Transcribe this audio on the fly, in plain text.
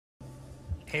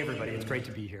Hey everybody, it's great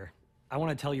to be here. I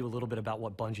want to tell you a little bit about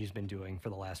what Bungie's been doing for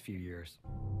the last few years.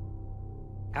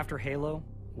 After Halo,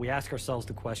 we ask ourselves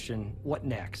the question, what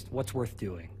next? What's worth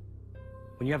doing?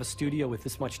 When you have a studio with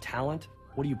this much talent,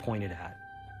 what do you point it at?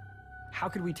 How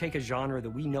could we take a genre that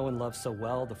we know and love so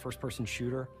well, the first-person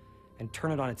shooter, and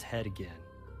turn it on its head again?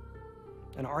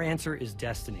 And our answer is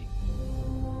Destiny.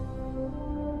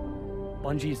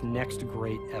 Bungie's next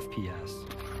great FPS.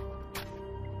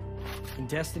 In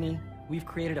Destiny, we've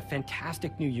created a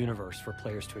fantastic new universe for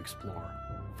players to explore,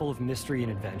 full of mystery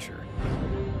and adventure.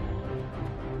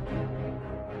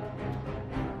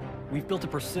 We've built a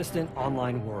persistent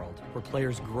online world where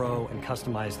players grow and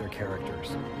customize their characters.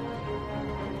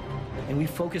 And we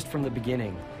focused from the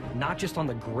beginning, not just on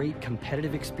the great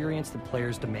competitive experience that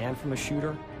players demand from a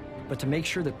shooter, but to make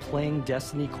sure that playing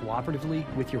Destiny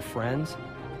cooperatively with your friends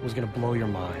was going to blow your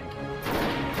mind.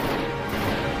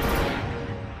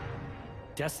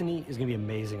 Destiny is going to be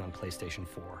amazing on PlayStation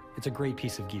 4. It's a great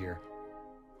piece of gear.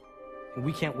 And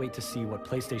we can't wait to see what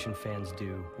PlayStation fans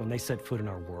do when they set foot in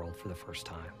our world for the first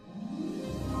time.